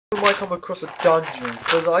we might come across a dungeon,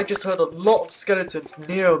 because I just heard a lot of skeletons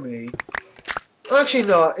near me. Actually,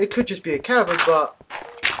 no, it could just be a cavern, but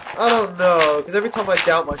I don't know, because every time I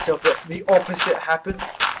doubt myself, the opposite happens.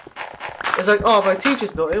 It's like, oh, my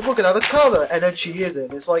teacher's not in, we're gonna have a cover, and then she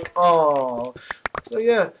isn't. It's like, oh. So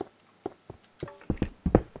yeah.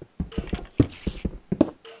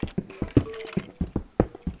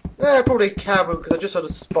 Yeah, probably a cavern, because I just heard a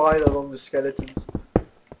spider along the skeletons.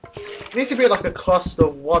 It needs to be like a cluster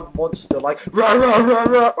of one monster, like rah rah rah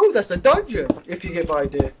rah. Oh, that's a dungeon, if you get my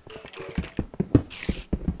idea.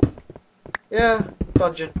 Yeah,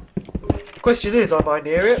 dungeon. Question is, am I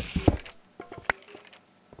near it?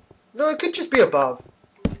 No, it could just be above.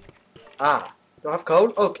 Ah, do I have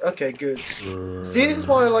coal? Oh, okay, good. See, this is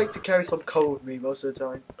why I like to carry some coal with me most of the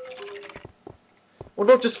time. Well,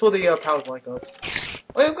 not just for the powered minecart.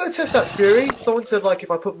 I'm going to test that theory. Someone said, like,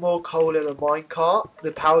 if I put more coal in a minecart,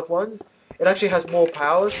 the powered ones, it actually has more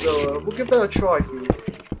power, so we'll give that a try for you.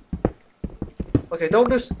 Okay, don't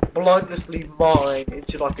just blindlessly mine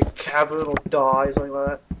into, like, a cavern or die, something like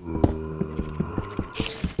that.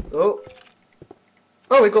 Oh.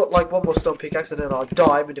 Oh, we got, like, one more stone pickaxe and then our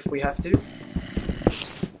diamond if we have to.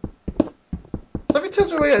 Something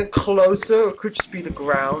tells me we're getting closer, or it could just be the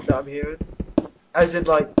ground that I'm hearing. As in,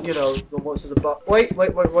 like, you know, the monsters above. Wait, I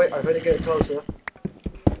heard it getting closer.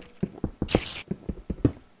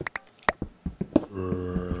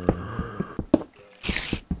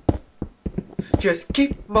 Just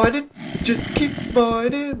keep mining,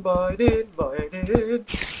 mining.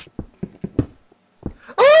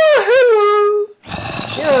 Oh, hello!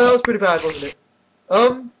 Yeah, that was pretty bad, wasn't it?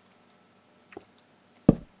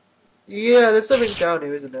 Yeah, there's something down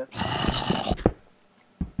here, isn't there?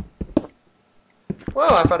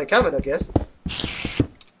 Well, I found a cavern, I guess.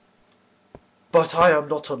 But I am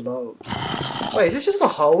not alone. Wait, is this just a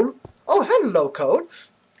hole? Oh, hello, code.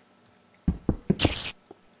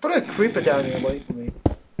 Put a creeper down here waiting for me.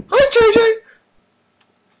 Hi, JJ!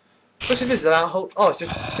 Question is that hole? Oh, it's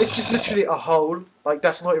just literally a hole. Like,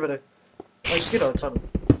 that's not even a, like, you know, a tunnel.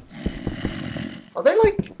 Are they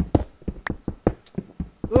like?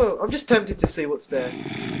 Oh, I'm just tempted to see what's there.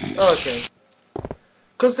 Oh, okay.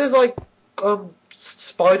 Cause there's like,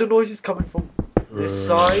 spider noises coming from this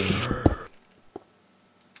side.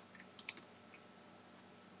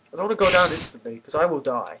 I don't want to go down instantly because I will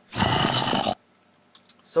die.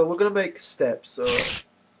 So we're gonna make steps. So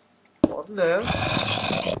one there.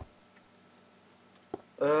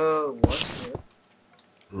 One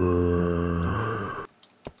here.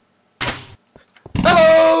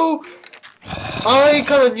 Hello! I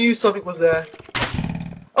kind of knew something was there.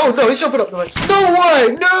 Oh no, he's jumping up the way. No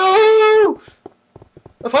way! No!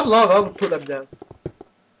 If I had lava, I would put them down.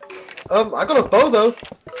 I got a bow though.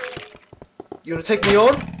 You wanna take me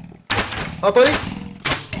on? Huh, buddy?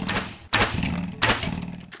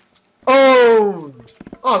 Oh!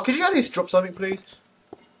 Oh, could you at least drop something, please?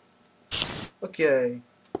 Okay.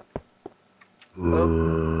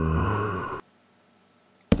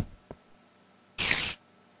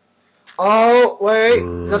 Oh, wait.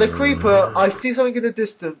 Is that a creeper? I see something in the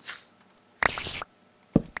distance.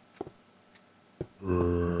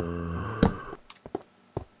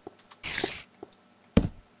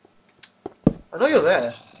 I know you're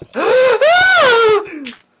there.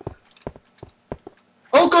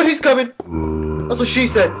 Oh god, he's coming! That's what she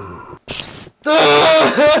said.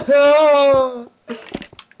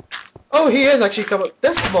 Oh, he is actually coming.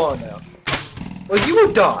 They're smart now. Well, you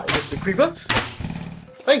will die, Mr. Creeper.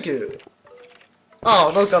 Thank you.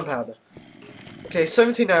 Oh, no gunpowder. Okay,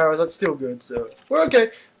 17 arrows, that's still good, so we're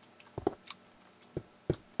okay.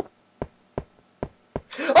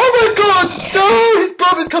 Oh my god! No! His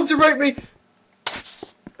brother's come to rape me!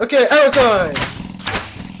 Okay, arrow time!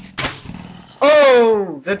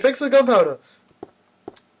 Oh! Then fix the gunpowder.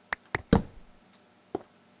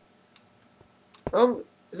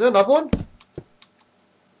 Is there another one?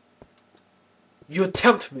 You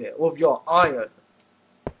tempt me with your iron.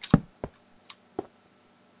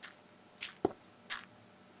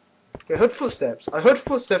 Okay, I heard footsteps. I heard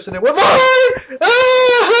footsteps and it went.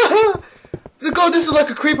 Ah! God, this is like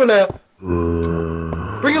a creeper now.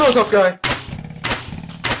 Bring it on, tough guy.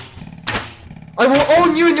 I will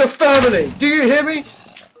own you and your family. Do you hear me?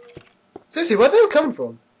 Seriously, where are they coming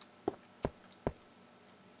from?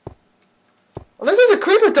 Unless there's a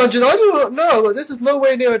creeper dungeon, I do not know, but this is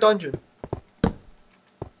nowhere near a dungeon.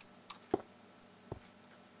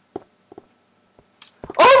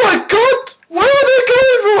 Oh my god! Where are they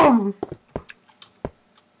coming from?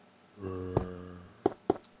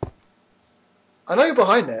 I know you're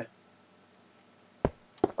behind there.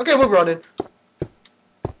 Okay, we're running.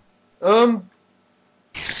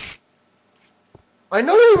 I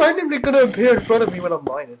know they're randomly gonna appear in front of me when I'm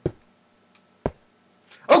mining.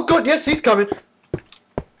 Oh god, yes, he's coming.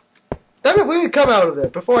 Damn it, will you come out of there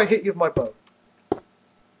before I hit you with my bow?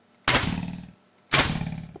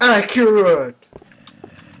 Accurate!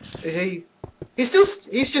 Is he... He's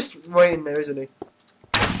just waiting there, isn't he?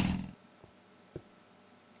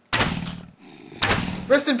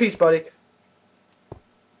 Rest in peace, buddy.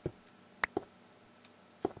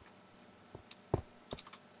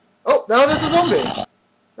 Oh, now there's a zombie.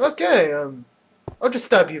 Okay, I'll just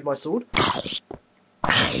stab you with my sword.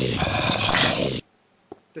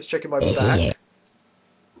 Just checking my back.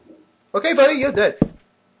 Okay, buddy, you're dead.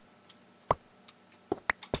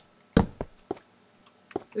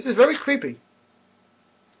 This is very creepy.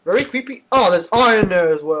 Very creepy. Oh, there's iron there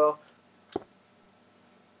as well.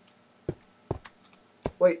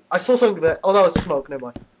 Wait, I saw something there. Oh, that was smoke. Never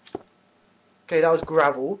mind. Okay, that was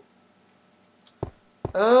gravel.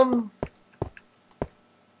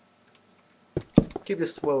 Keep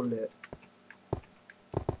this well lit.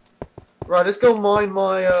 Right, let's go mine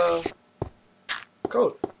my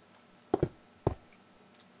coal.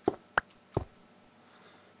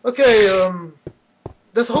 Okay,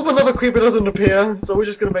 let's hope another creeper doesn't appear, so we're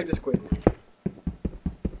just gonna make this quick.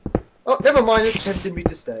 Oh, never mind, it's tempting me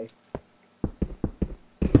to stay.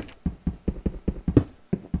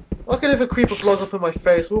 Okay, if a creeper blows up in my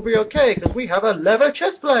face, we'll be okay, because we have a leather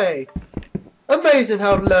chestplate! Amazing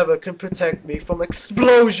how leather can protect me from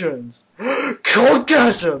explosions!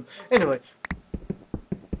 Coldgasm! Anyway.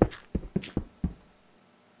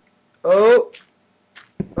 Oh.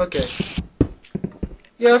 Okay.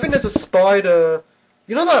 Yeah, I think there's a spider.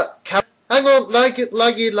 You know that cap? Hang on, lag.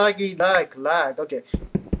 Okay.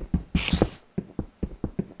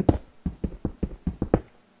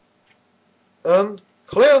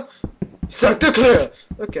 Clear. Sector clear.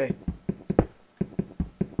 Okay.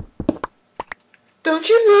 Don't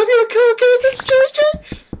you love your coldgasm, Georgie?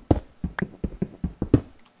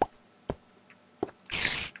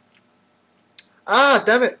 Ah,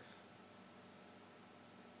 damn it.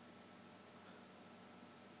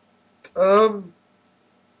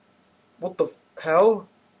 What the hell?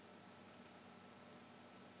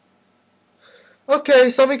 Okay,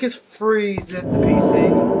 something is freezing the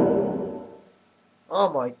PC. Oh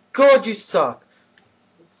my god, you suck.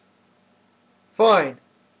 Fine.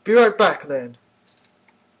 Be right back then.